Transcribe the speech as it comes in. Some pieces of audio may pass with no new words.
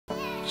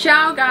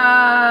Ciao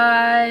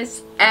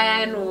guys,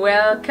 and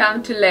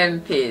welcome to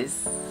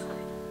Lempies.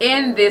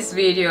 In this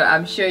video,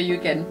 I'm sure you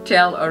can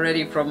tell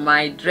already from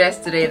my dress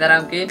today that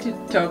I'm going to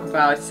talk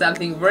about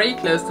something very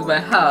close to my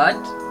heart: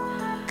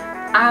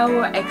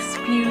 our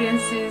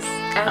experiences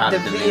at the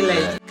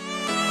village.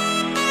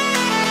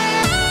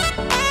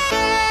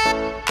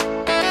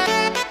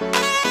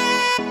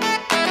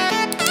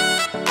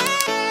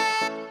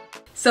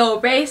 So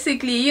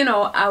basically, you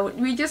know,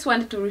 we just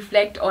wanted to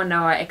reflect on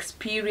our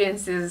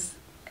experiences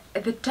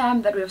at the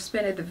time that we have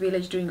spent at the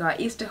village during our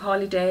Easter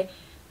holiday,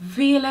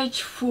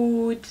 village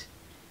food,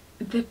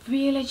 the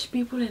village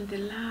people and the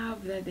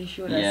love that they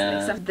showed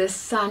us. Like the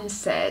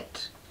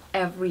sunset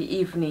every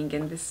evening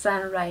and the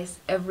sunrise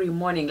every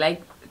morning,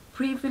 like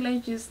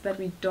privileges that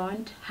we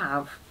don't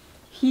have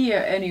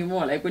here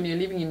anymore. Like when you're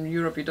living in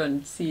Europe, you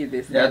don't see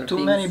this. There are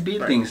too many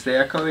buildings, they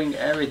are covering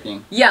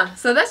everything. Yeah,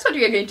 so that's what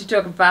we are going to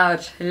talk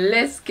about.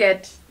 Let's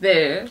get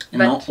there.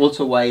 And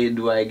also, why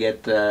do I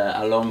get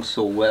along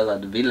so well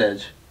at the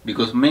village?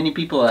 Because many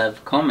people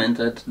have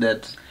commented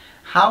that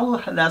how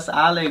does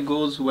Ale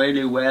goes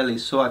really well,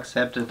 is so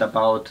accepted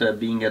about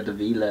being at the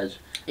village.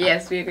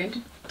 Yes, we're going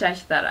to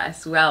touch that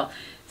as well.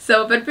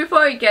 So, but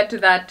before we get to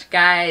that,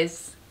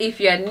 guys, if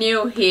you're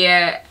new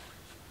here,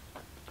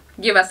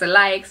 give us a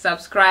like,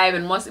 subscribe,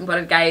 and most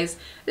important, guys,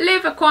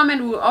 leave a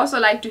comment. We would also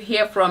like to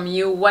hear from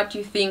you what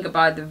you think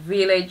about the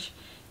village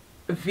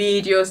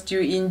videos. Do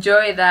you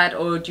enjoy that,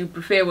 or do you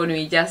prefer when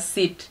we just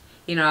sit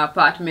in our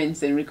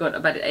apartments and record?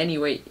 But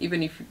anyway,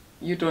 even if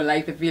you don't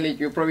like the village,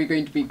 you're probably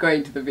going to be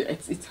going to the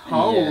village. It's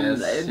home.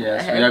 Yes,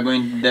 yes, we are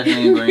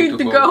definitely going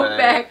to go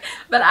back.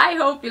 But I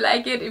hope you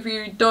like it. If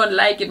you don't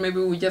like it,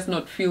 maybe we just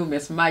not film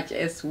as much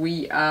as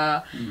we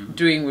are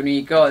doing when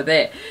we go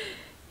there.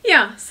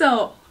 Yeah,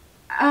 so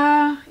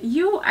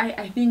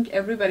I think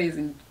everybody is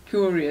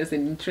curious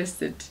and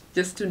interested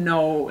just to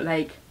know,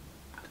 like,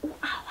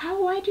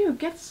 why do you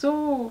get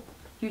so,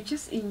 you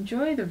just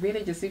enjoy the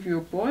village as if you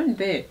were born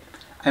there?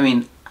 I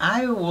mean,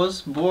 I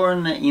was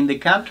born in the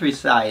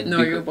countryside.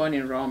 No, you were born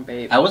in Rome,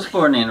 babe. I was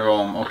born in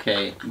Rome,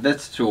 okay,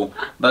 that's true.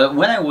 But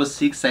when I was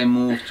 6, I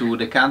moved to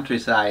the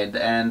countryside,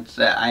 and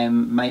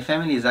my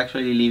family is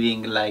actually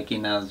living like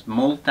in a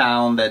small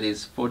town that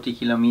is 40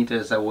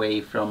 kilometers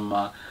away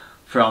from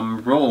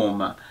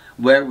Rome,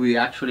 where we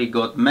actually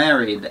got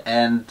married.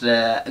 And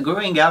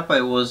growing up,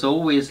 I was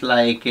always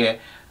like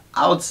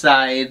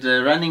outside,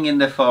 running in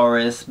the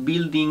forest,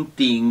 building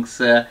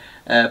things,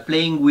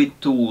 playing with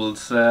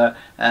tools, also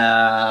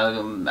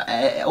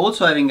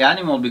having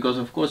animals, because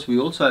of course we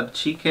also have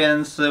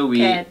chickens, we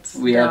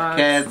have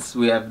cats,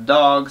 we have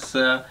dogs.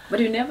 But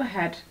you never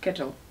had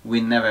cattle? We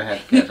never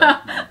had cattle.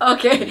 No.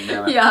 Okay,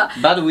 yeah.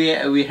 But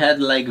we had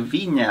like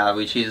vineyard,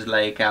 which is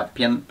like a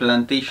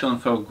plantation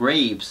for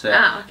grapes.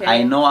 Okay.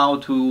 I know how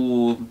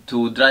to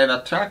drive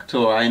a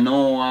tractor. I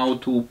know how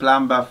to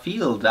plumb a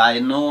field. I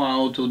know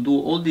how to do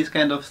all this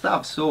kind of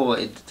stuff. So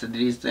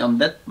on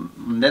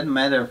that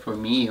matter, for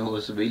me, it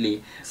was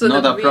really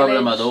not a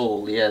problem at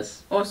all.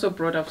 Yes. Also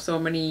brought up so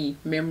many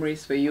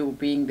memories for you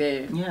being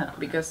there. Yeah.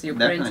 Because your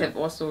parents have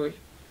also,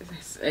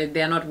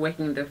 they are not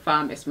working the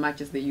farm as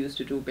much as they used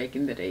to do back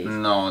in the days.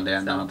 No, they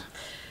are not.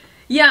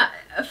 Yeah,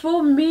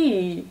 for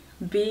me,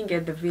 being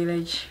at the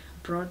village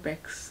brought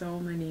back so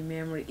many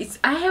memories.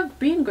 I have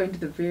been going to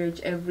the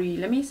village every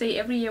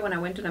year when I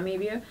went to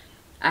Namibia.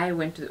 I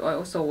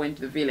also went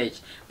to the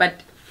village.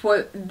 But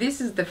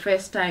this is the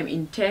first time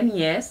in 10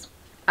 years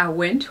I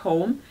went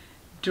home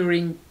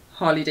during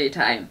holiday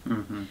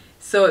time.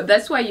 So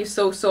that's why you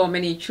saw so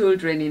many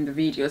children in the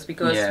videos,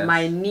 because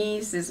my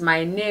nieces,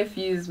 my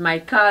nephews, my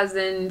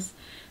cousins,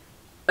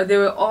 they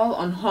were all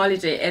on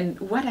holiday. And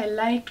what I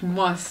liked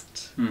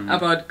most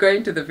about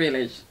going to the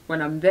village,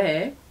 when I'm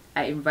there,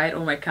 I invite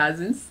all my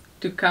cousins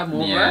to come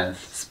over,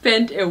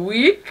 spend a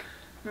week,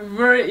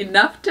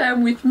 enough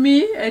time with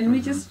me, and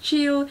we just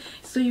chill.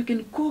 So you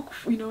can cook,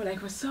 you know, like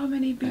for so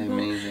many people.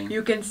 Amazing.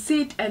 You can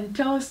sit and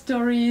tell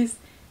stories.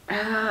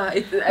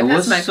 It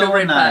was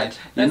so nice.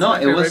 You know,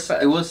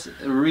 it was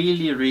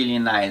really, really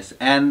nice.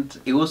 And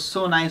it was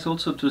so nice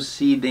also to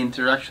see the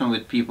interaction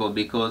with people,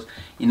 because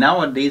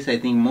nowadays, I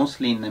think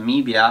mostly in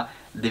Namibia,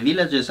 the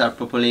villages are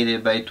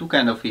populated by two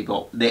kind of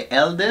people: the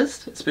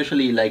eldest,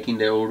 especially like in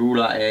the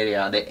rural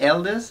area, the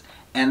eldest,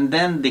 and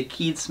then the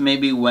kids,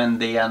 maybe when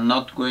they are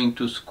not going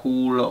to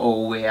school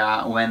or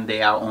when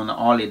they are on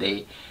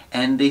holiday.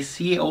 And they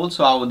see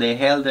also how the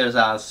elders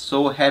are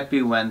so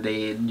happy when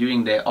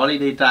during the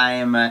holiday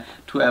time,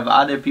 to have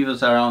other people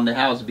around the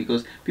house,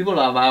 because people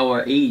of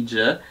our age,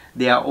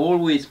 they are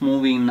always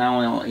moving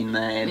now in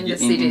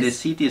the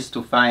cities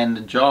to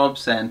find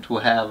jobs and to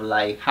have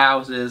like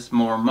houses,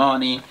 more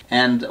money.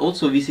 And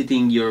also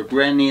visiting your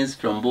grannies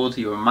from both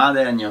your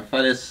mother and your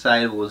father's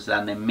side was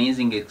an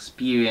amazing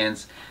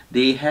experience.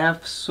 They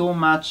have so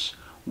much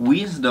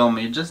wisdom.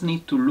 You just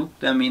need to look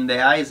them in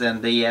the eyes,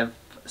 and they have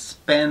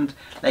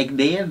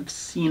they have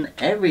seen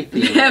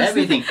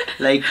everything.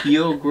 Like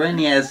your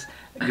granny as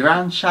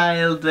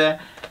grandchild,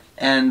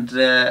 And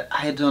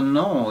I don't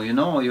know, you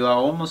know, you are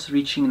almost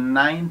reaching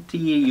 90,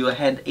 you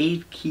had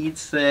 8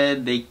 kids,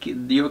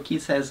 your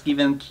kids has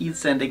given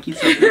kids, and the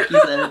kids of your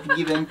kids have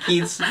given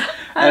kids,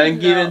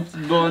 given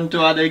born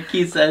to other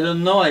kids. I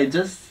don't know, I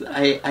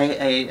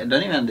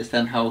don't even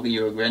understand how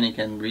your granny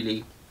can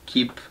really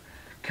keep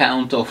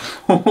count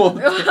of all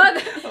the,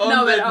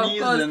 no, but of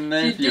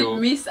course, she did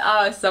miss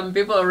out some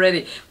people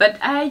already. But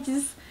I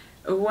just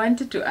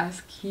wanted to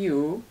ask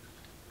you,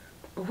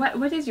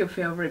 what is your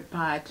favorite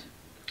part?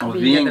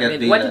 Being at the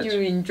village. What did you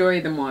enjoy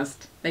the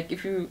most? Like,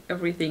 if you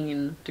everything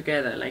in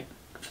together, like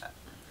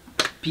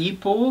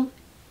people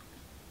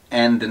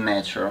and the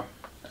nature.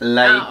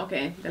 Like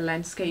okay, the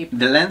landscape.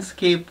 The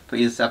landscape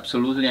is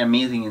absolutely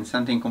amazing and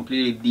something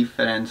completely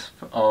different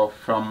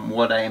from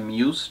what I am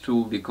used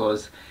to,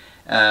 because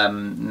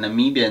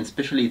Namibia, and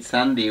especially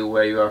Tsandi,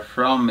 where you are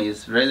from,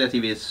 is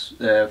relatively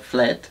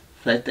flat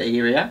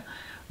area.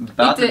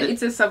 But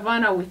it's a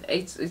savanna with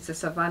it's a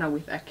savanna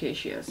with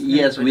acacias.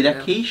 Yes, with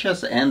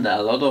acacias and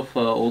a lot of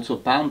also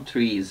palm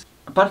trees.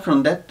 Apart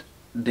from that,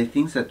 the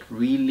things that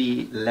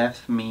really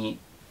left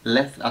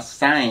a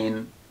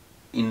sign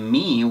in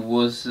me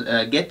was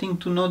getting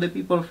to know the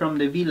people from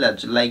the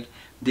village, like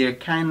their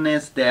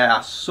kindness. They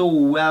are so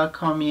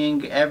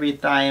welcoming every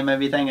time I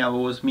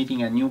was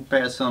meeting a new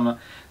person.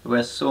 They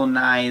were so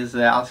nice,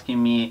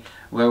 asking me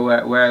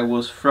where I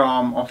was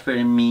from,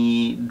 offering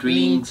me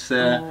drinks,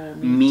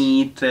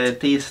 meat,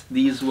 taste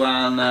this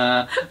one.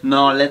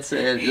 No, let's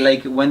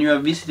like when you are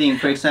visiting,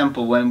 for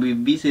example, when we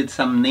visit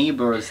some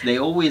neighbors, they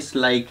always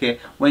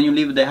like when you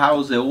leave the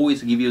house, they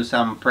always give you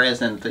some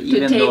present,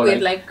 even though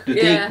like to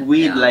take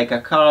with like a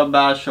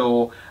calabash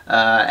or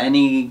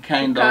any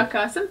kind of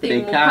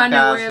something,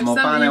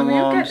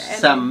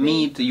 some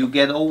meat. You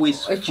get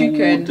always food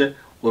chicken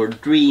or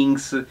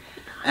drinks.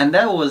 And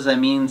that was, I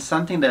mean,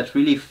 something that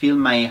really filled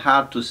my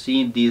heart, to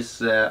see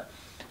this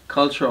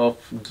culture of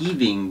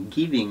giving.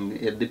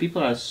 The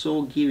people are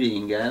so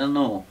giving. I don't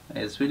know.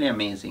 It's really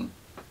amazing.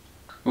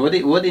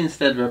 What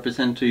instead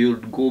represent to you?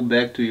 Go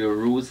back to your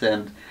roots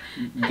and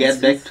get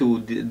back to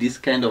this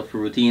kind of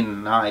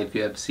routine. Now, if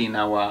you have seen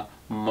our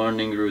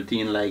morning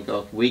routine, like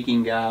of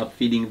waking up,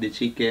 feeding the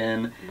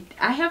chicken.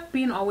 I have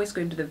been always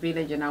going to the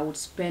village, and I would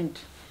spend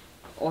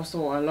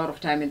also a lot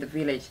of time in the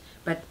village.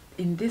 But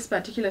in this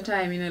particular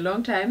time, in a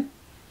long time,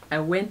 I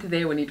went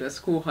there when it was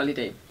school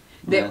holiday.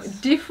 The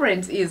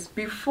difference is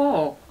there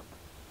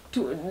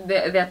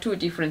are two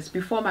differences.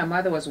 Before, my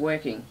mother was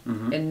working,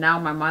 and now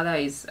my mother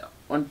is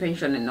on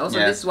pension, and also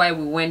this is why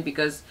we went,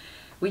 because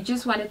we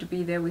just wanted to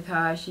be there with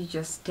her. She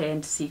just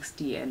turned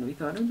 60, and we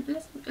thought,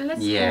 let's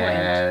go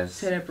and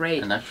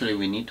celebrate. And actually,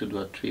 we need to do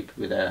a trip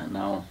with her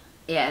now.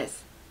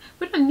 Yes,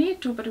 we don't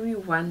need to, but we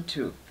want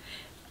to.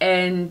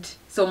 And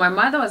so my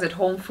mother was at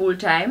home full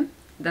time.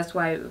 That's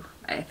why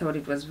I thought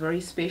it was very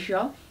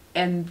special.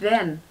 And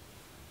then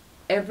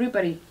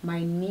everybody, my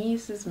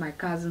nieces, my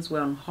cousins, were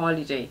on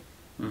holiday.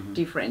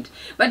 Different.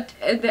 But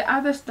the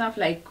other stuff,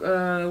 like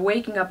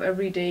waking up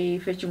every day,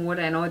 fetching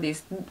water and all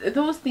this,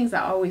 those things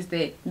are always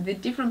there. The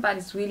different part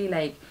is really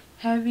like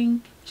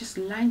having just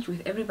lunch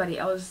with everybody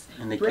else,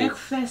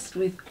 breakfast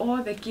with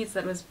all the kids.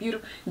 That was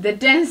beautiful. The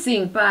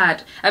dancing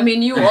part, I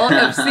mean, you all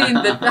have seen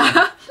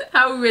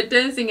how we were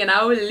dancing, and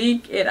I will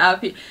link it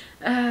up here.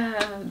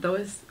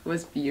 Those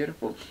was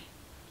beautiful.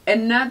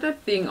 Another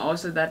thing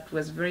also that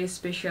was very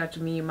special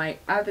to me, my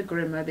other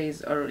grandmother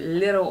is a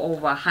little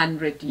over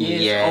 100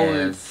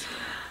 years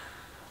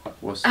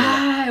old.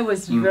 It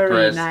was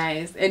very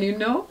nice. And you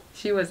know,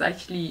 she was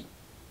actually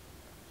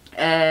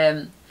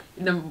the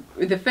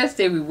first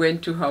day we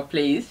went to her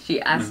place,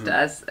 she asked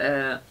us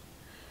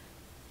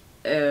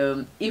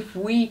if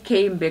we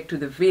came back to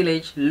the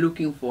village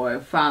looking for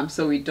a farm,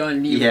 so we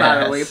don't live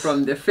far away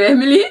from the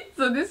family.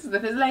 So this is the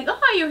first, like,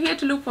 oh, you're here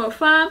to look for a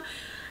farm,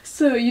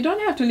 so you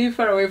don't have to live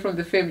far away from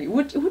the family.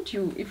 Would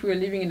you, if you were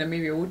living in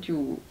Namibia, would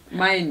you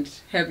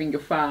mind having a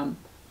farm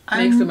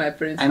next to my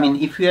parents' farm? I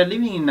mean, if you are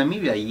living in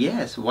Namibia,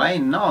 yes, why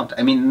not?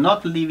 I mean,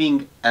 not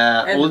living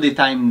all the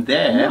time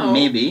there,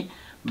 maybe,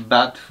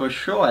 but for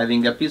sure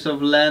having a piece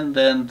of land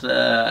and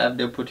have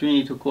the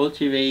opportunity to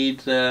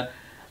cultivate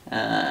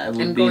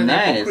would be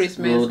nice.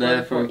 Go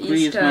there for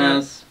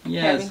Christmas,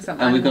 yes,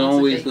 and we can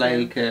always,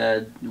 like,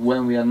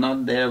 when we are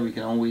not there, we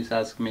can always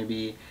ask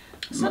maybe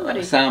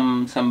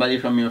somebody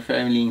from your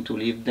family to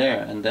live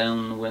there, and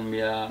then when we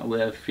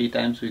have free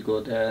times, we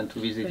go there to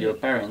visit your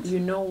parents. You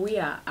know, we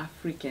are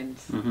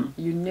Africans.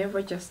 You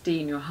never just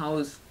stay in your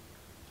house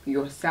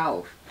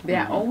yourself.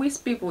 There are always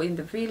people in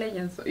the village,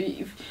 and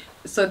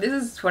so this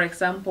is, for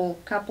example,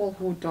 couple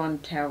who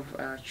don't have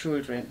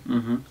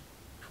children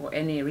for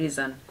any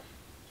reason.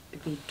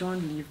 They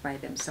don't live by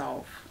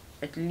themselves.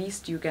 At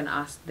least you can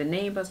ask the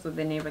neighbor, so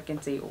the neighbor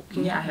can say,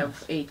 okay, I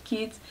have 8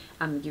 kids,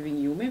 I'm giving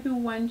you maybe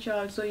 1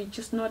 child, so it's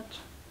just not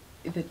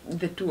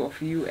the two of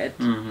you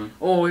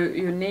or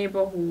your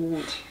neighbor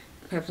who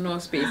have no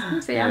space. You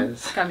say, I'm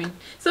coming.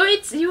 So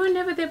you're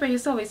never there by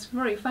yourself. It's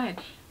very fine.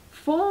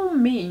 For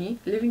me,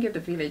 living at the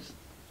village,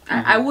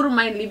 I wouldn't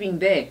mind living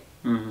there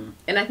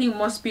And I think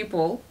most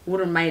people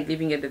wouldn't mind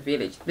living at the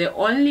village. The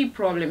only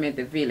problem at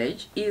the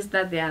village is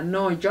that there are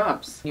no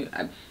jobs.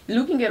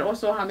 Looking at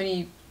also how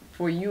many,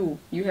 for you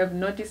have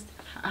noticed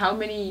how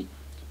many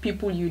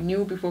people you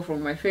knew before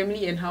from my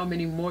family and how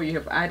many more you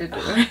have added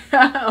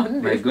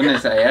on my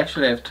goodness, I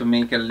actually have to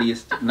make a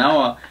list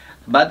now.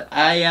 But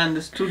I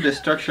understood the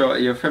structure,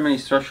 your family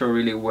structure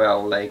really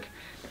well. Like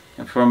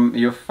from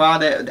your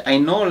father, I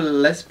know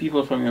less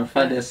people from your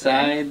father's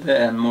side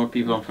and more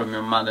people from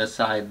your mother's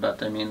side,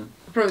 but I mean,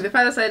 from the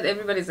father's side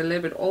everybody's a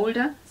little bit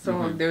older,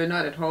 so they were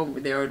not at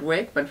home, they were at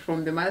work. But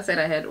from the mother's side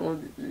I had all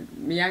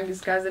my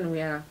youngest cousin,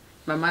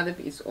 my mother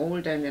is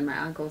older and then my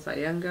uncles are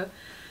younger.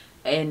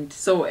 And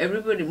so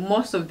everybody,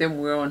 most of them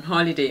were on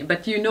holiday.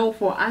 But you know,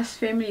 for us,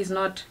 family is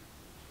not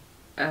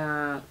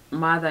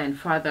mother and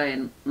father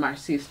and my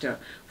sister.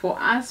 For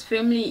us,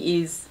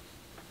 family is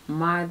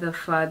mother,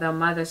 father,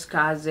 mother's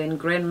cousin,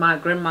 grandma,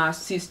 grandma's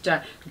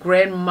sister,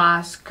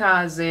 grandma's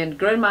cousin,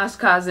 grandma's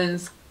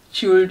cousin's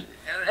children.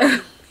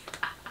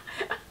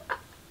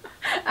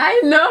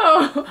 I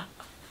know.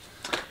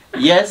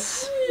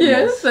 Yes.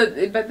 Yes,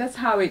 but that's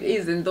how it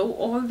is. And though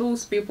all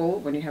those people,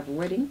 when you have a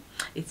wedding,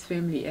 it's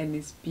family, and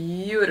it's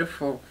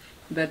beautiful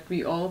that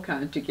we all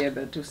come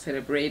together to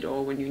celebrate,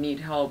 or when you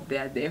need help, they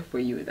are there for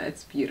you.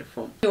 That's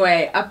beautiful.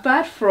 Anyway,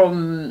 apart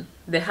from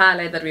the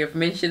highlight that we have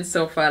mentioned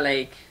so far,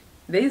 like,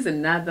 there is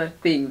another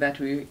thing that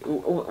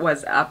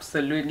was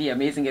absolutely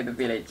amazing at the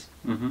village.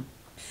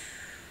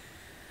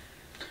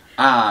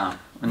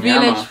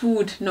 Village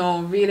food.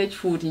 No, village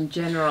food in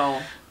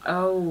general.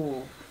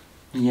 Oh.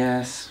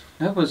 Yes,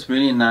 that was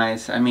really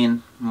nice. I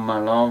mean,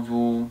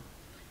 malavu,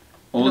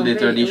 all the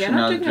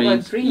traditional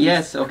drinks.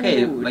 Yes,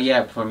 okay, but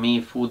yeah, for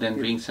me, food and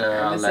drinks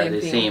are like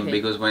the same,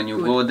 because when you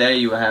go there,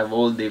 you have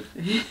all the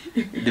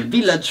the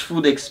village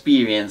food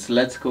experience.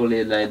 Let's call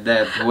it like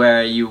that,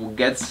 where you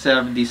get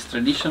served these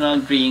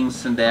traditional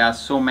drinks, and there are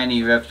so many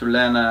you have to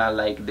learn.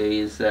 Like there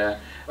is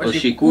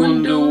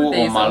oshikundu,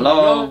 or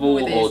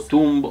malavu, or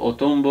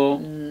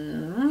otombo.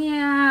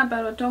 Yeah,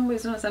 but otombo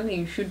is not something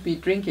you should be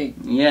drinking.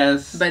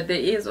 Yes. But there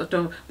is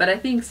otombo. But I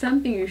think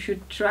something you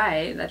should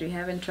try that you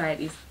haven't tried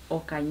is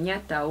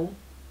okanyatau.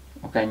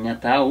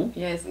 Okanyatau?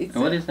 Yes.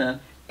 What is that?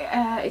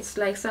 It's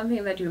like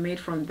something that you made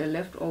from the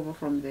leftover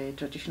from the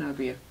traditional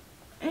beer.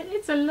 And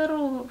it's a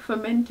little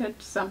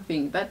fermented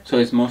something that. So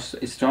it's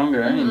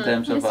stronger in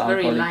terms of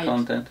alcoholic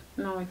content.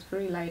 No, it's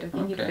very light. I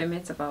think it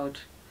ferments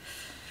about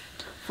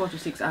 4 to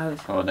 6 hours.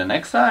 For the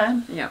next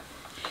time. Yeah.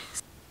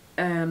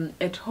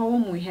 At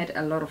home we had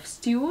a lot of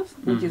stews,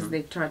 which is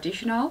the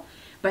traditional.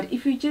 But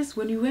if you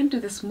when you went to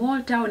the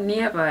small town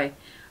nearby,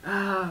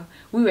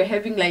 we were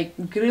having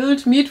like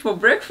grilled meat for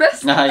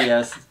breakfast. Ah,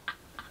 yes.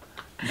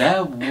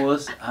 That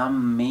was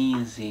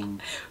amazing.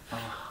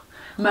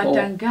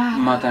 Matangara.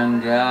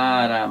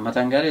 Matangara.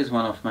 Matangara is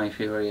one of my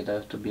favorite, I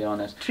have to be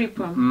honest.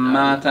 Tripum.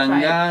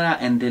 Matangara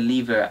and the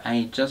liver.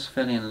 I just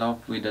fell in love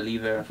with the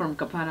liver. From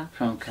Kapana.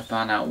 From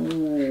Kapana.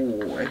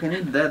 Ooh, I can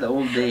eat that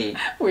all day.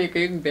 We're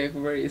going back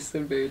very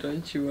soon, baby,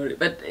 don't you worry.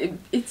 But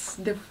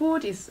the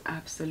food is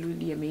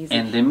absolutely amazing.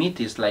 And the meat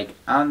is like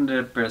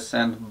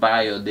 100%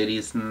 bio. There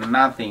is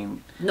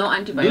nothing. No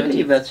antibiotics.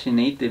 Do they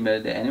vaccinate the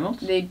animals?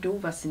 They do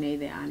vaccinate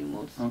the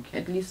animals. Okay.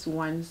 At least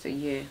once a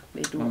year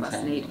they do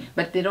vaccinate.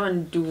 But they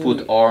don't do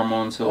food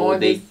hormones, or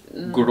they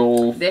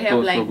grow. They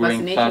have like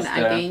vaccination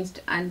faster.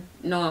 against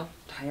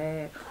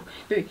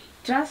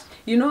trust.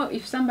 You know,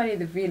 if somebody in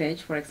the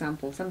village, for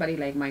example, somebody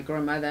like my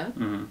grandmother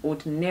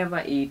would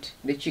never eat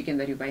the chicken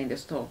that you buy in the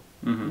store.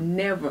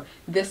 Never.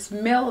 The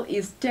smell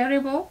is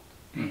terrible.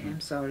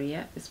 I'm sorry,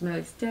 yeah. The smell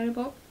is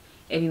terrible.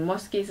 And in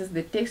most cases,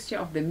 the texture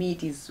of the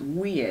meat is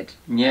weird.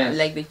 Yes.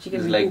 Like the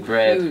chicken we like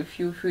bread. A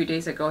few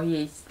days ago,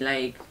 here it's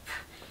like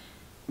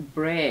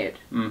bread.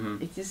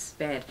 It is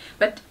bad.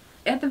 But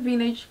at the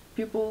village,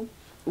 people,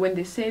 when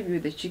they serve you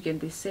the chicken,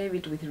 they serve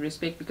it with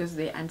respect, because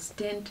they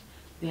understand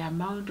the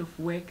amount of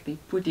work they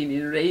put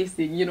in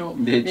raising, you know,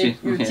 the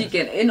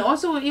chicken. And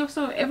also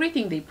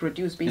everything they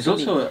produce,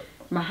 basically. It's also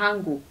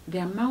mahangu, the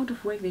amount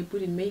of work they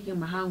put in making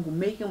mahangu,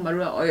 making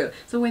marua oil.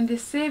 So when they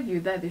serve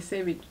you that, they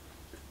serve it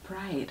with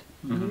pride.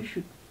 And you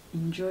should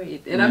enjoy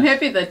it. And I'm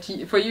happy that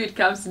for you it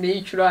comes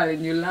natural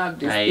and you love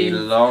this thing. I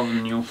love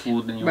new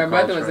food and new My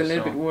mother was a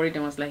little bit worried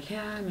and was like,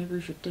 yeah, maybe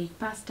we should take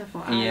pasta for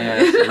us.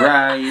 Yes,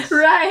 rice.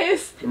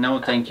 Rice. No,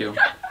 thank you.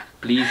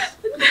 Please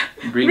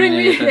bring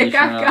me the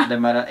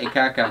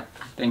ekaka.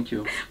 Thank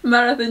you.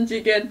 Marathon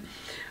chicken.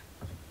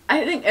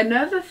 I think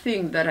another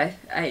thing that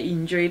I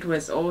enjoyed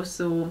was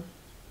also,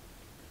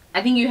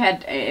 I think you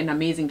had an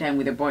amazing time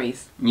with the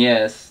boys.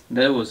 Yes,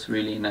 that was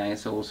really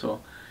nice also.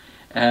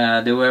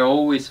 They were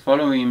always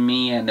following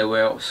me, and they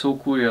were so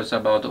curious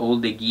about all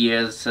the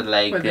gears,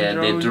 like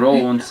the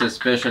drones,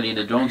 especially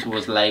the drones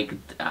was like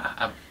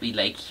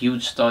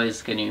huge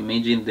toys. Can you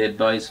imagine the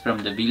boys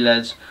from the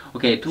village?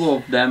 Okay, 2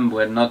 of them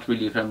were not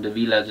really from the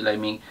village. I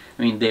mean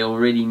they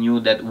already knew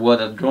that what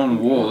a drone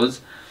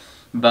was,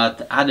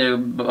 but other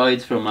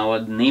boys from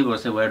our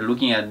neighbors were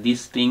looking at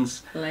these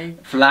things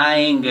like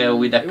flying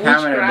with a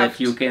camera that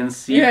you can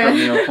see from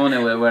your phone,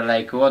 and we were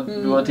like, what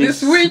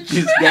is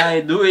this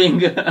guy doing?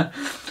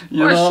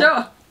 You know?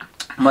 Sure.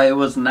 But it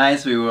was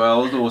nice. We were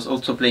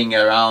also playing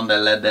around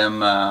and let them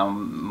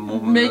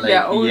make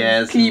their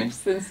own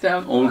clips and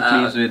stuff. Old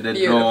clips with the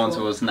drones.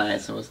 It was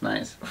nice. It was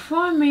nice.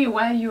 For me,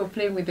 while you were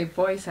playing with the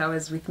boys, I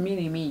was with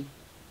me.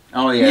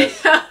 Oh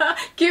yes.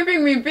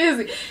 Keeping me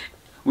busy.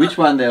 Which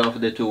one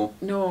of the two?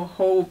 No,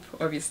 Hope,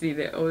 obviously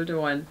the older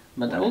one.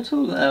 But also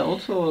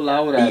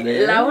Laura.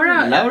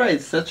 Laura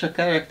is such a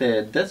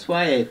character. That's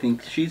why I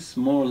think she's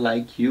more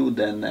like you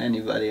than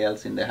anybody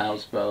else in the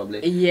house,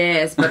 probably.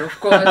 Yes, but of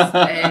course,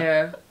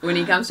 when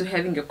it comes to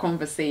having a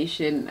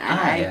conversation,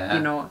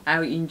 I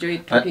enjoy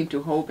talking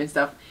to Hope and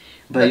stuff.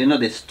 But you know,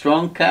 the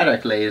strong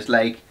character is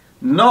like,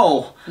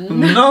 no,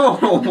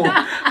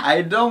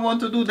 I don't want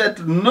to do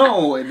that.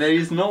 No, there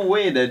is no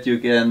way that you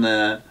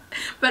can.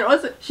 But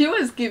also, she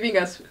was giving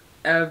us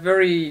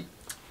very,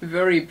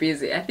 very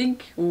busy. I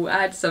think we'll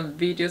add some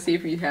videos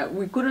if we have.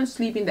 We couldn't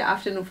sleep in the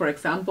afternoon, for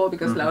example,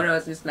 because Laura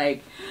was just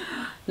like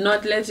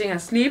not letting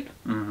us sleep.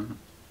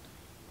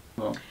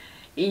 Well,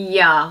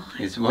 yeah.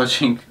 He's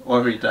watching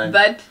every time.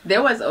 But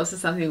there was also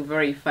something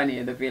very funny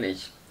in the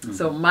village.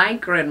 So my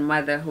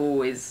grandmother,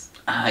 who is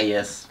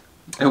yes,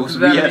 it was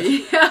very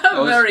weird. I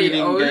was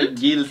feeling old.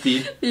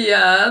 Guilty.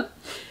 Yeah.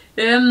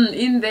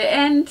 In the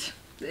end,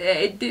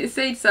 it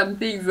said some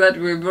things that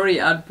were very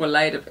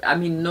unpolite. I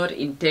mean, not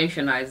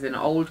intentional, as an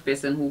old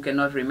person who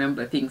cannot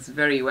remember things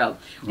very well.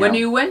 Yeah. When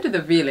we went to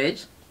the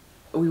village,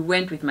 we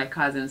went with my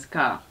cousin's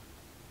car.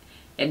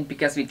 And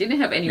because we didn't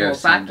have any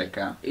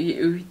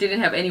we didn't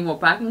have any more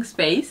parking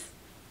space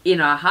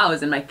in our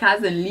house, and my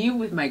cousin lived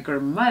with my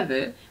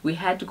grandmother, we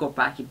had to go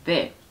park it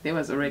there. There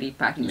was already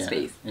parking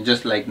space. And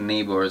just like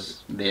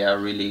neighbors, they are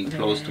really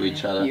close to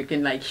each other. You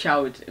can like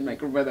shout and my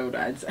grandmother would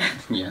answer.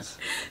 Yes.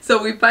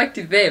 So we parked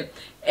it there.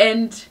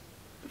 And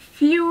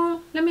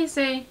let me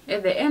say,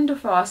 at the end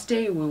of our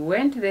stay, we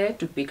went there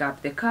to pick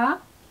up the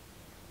car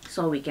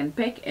so we can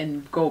pack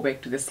and go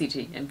back to the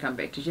city and come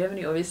back to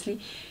Germany, obviously.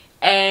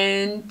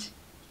 And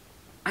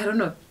I don't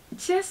know,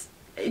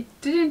 it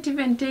didn't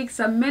even take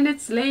some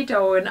minutes later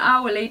or an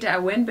hour later, I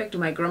went back to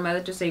my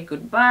grandmother to say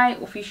goodbye,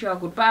 official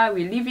goodbye,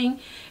 we're leaving.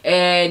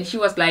 And she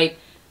was like,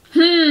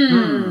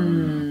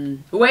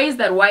 where is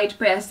that white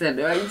person?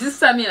 Just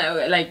something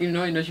like, you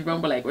know,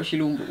 Shibambo, like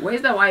Oshilumbu. Where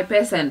is that white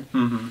person?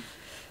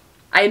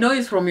 I know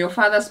it's from your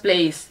father's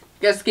place.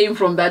 Just came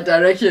from that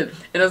direction.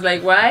 And I was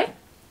like, why?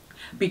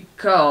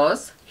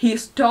 Because he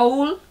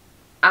stole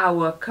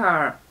our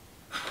car.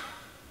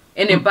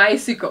 And a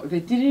bicycle.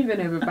 They didn't even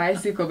have a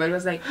bicycle, but it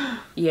was like,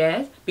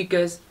 yes,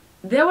 because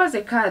there was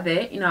a car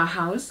there in our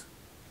house,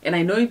 and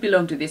I know it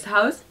belonged to this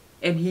house,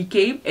 and he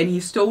came and he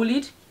stole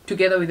it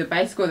together with the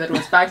bicycle that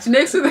was parked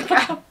next to the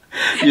car.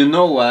 You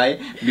know why?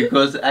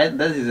 Because that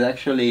is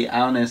actually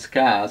Aune's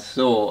car,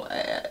 so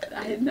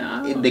I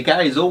know. The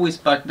car is always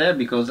parked there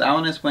because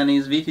Aunes, when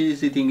he's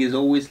visiting, is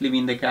always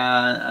leaving the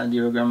car at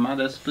your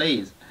grandmother's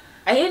place.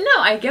 I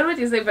know, I get what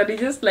you say, but it's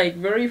just like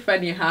very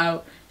funny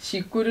how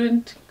she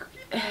couldn't.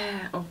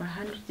 Over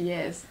 100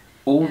 years.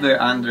 Over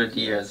 100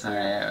 years.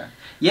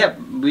 Yeah,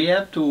 we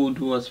have to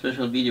do a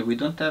special video. We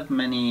don't have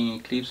many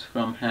clips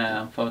from her,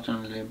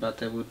 unfortunately,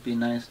 but it would be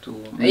nice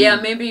to. Yeah,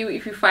 maybe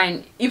if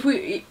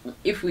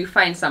we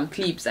find some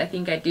clips. I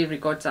think I did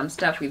record some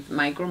stuff with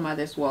my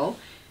grandmother as well.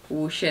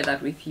 We'll share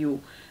that with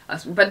you.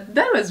 But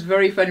that was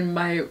very funny.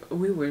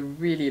 We were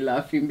really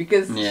laughing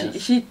because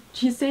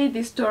she said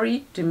this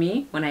story to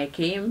me when I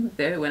came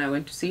there, when I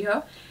went to see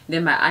her.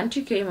 Then my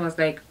auntie came and was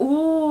like,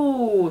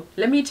 oh,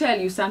 let me tell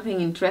you something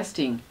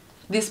interesting.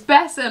 This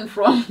person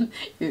from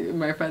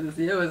my father's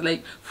year was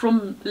like,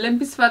 from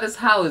Lempies' father's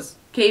house,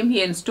 came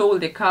here and stole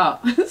the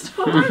car.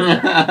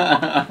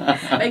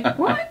 Like,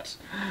 what?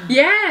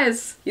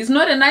 Yes, he's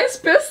not a nice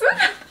person.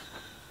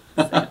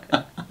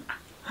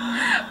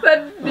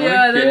 But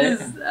yeah,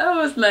 I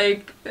was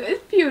like,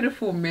 it's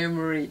beautiful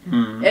memory.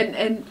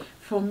 And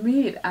for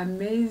me, it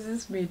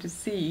amazes me to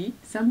see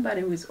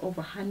somebody who is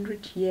over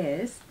 100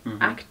 years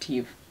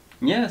active.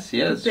 Yes,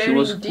 she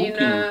was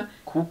dinner,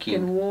 cooking.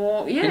 Can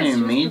walk. Yes, can you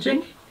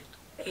imagine?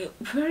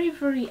 Very,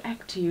 very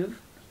active.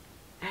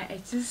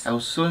 I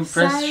was so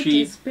impressed.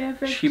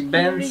 She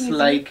bends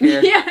like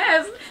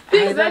yes,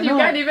 things that you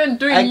can't even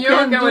do in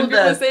yoga when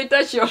people say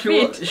touch your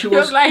feet. She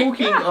was like,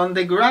 cooking on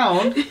the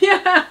ground,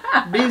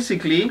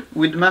 basically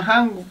with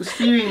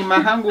steering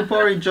mahangu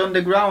porridge on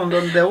the ground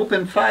on the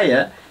open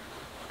fire.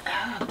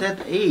 At that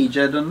age,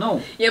 I don't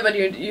know. Yeah, but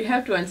you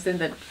have to understand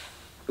that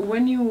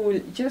when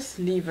you just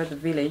live at the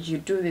village, you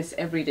do this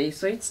every day,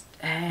 so it's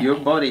your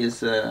body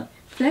is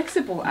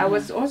flexible. I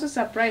was also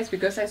surprised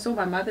because I saw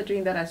my mother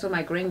doing that, I saw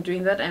my grand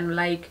doing that, and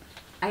like,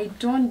 I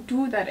don't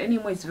do that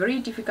anymore. It's very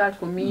difficult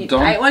for me.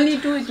 I only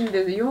do it in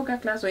the yoga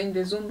class or in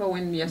the Zumba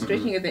when we are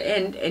stretching at the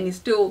end, and it's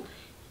still,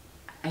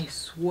 I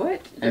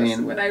sweat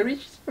when I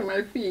reach for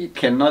my feet.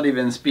 Cannot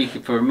even speak.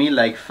 For me,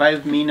 like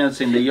 5 minutes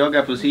in the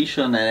yoga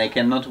position and I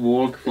cannot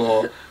walk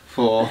for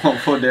for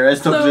the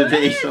rest of the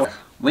day. So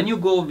when you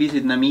go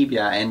visit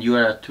Namibia and you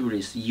are a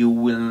tourist, you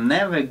will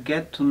never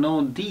get to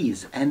know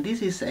these. And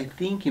this is, I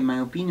think, in my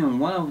opinion,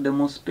 one of the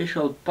most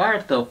special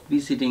part of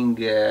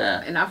visiting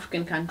an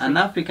African country. An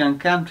African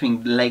country,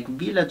 like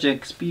village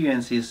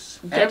experience is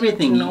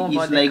everything.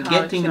 It's like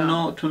getting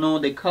to know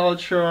the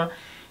culture,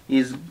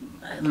 is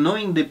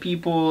knowing the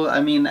people.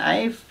 I mean,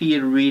 I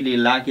feel really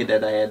lucky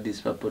that I had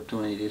this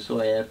opportunity. So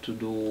I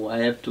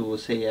have to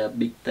say a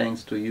big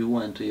thanks to you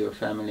and to your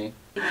family.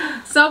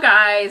 So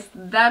guys,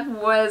 that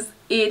was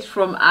it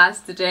from us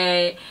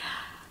today.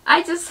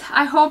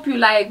 I hope you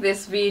like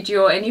this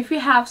video, and if you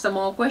have some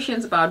more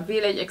questions about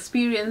village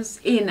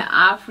experience in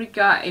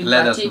Africa in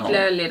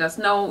particular, let us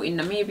know. In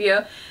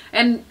Namibia.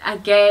 And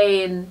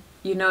again,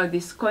 you know,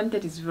 this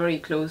content is very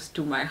close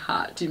to my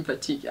heart in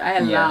particular.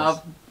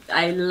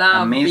 I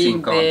love amazing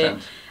being content.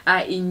 There.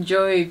 I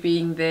enjoy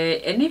being there,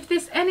 and if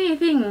there's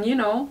anything, you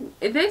know,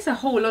 there's a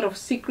whole lot of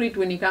secret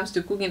when it comes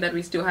to cooking that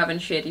we still haven't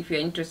shared. If you're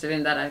interested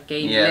in that,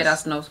 again, let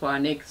us know. For our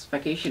next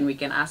vacation, we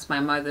can ask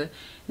my mother,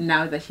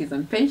 now that she's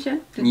on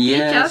pension, to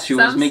teach us she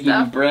was making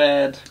stuff.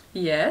 Bread.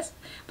 Yes,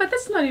 but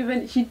that's not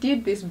even, she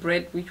did this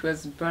bread which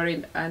was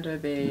buried under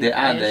the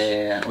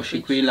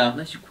oshikwila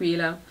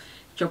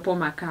chopo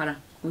makara,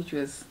 which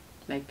was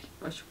like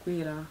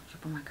oshikwila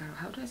chopo makara.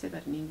 How do I say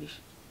that in English?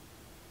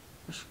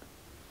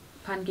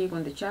 Pancake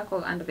on the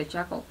charcoal, under the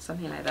charcoal,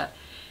 something like that.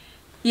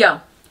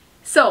 Yeah,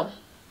 so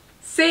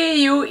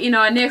see you in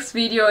our next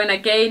video. And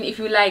again, if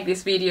you like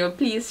this video,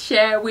 please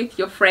share with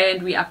your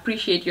friend. We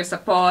appreciate your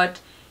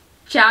support.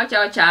 Ciao,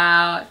 ciao,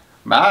 ciao.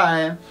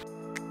 Bye.